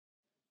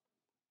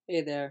Hey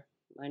there,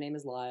 my name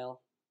is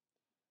Lyle.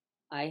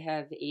 I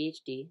have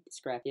ADHD,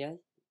 dysgraphia,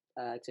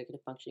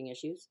 executive functioning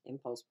issues,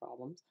 impulse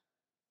problems,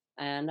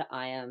 and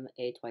I am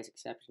a twice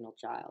exceptional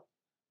child,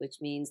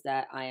 which means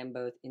that I am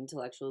both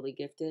intellectually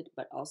gifted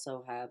but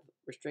also have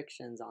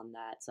restrictions on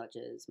that, such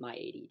as my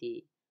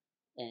ADD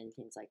and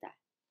things like that.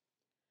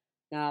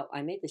 Now,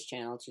 I made this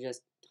channel to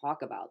just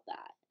talk about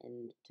that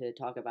and to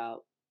talk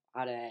about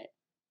how to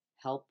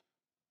help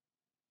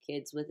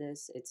kids with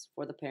this. It's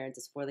for the parents,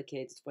 it's for the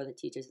kids, it's for the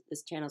teachers.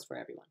 This channel's for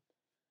everyone.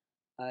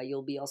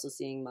 You'll be also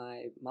seeing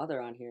my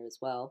mother on here as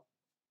well,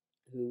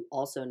 who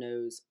also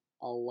knows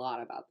a lot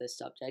about this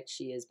subject.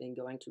 She has been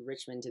going to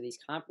Richmond to these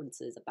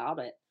conferences about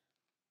it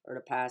for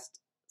the past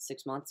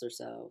 6 months or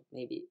so,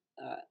 maybe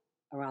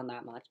around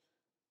that much.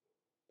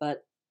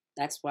 But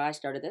that's why I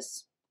started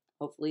this.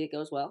 Hopefully, it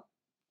goes well.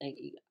 Thank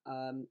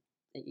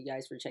you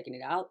guys for checking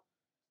it out.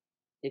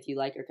 If you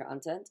like our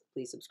content,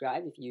 please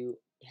subscribe. If you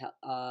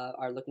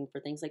are looking for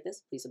things like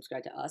this, please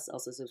subscribe to us.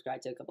 Also, subscribe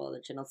to a couple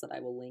other channels that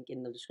I will link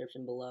in the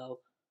description below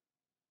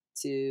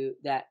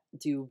that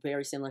do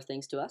very similar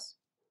things to us.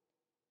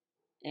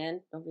 And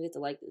don't forget to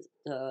like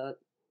the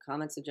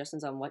comment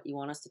suggestions on what you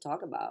want us to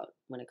talk about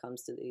when it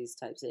comes to these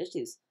types of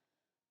issues.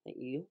 Thank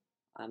you.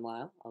 I'm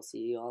Lyle. I'll see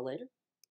you all later.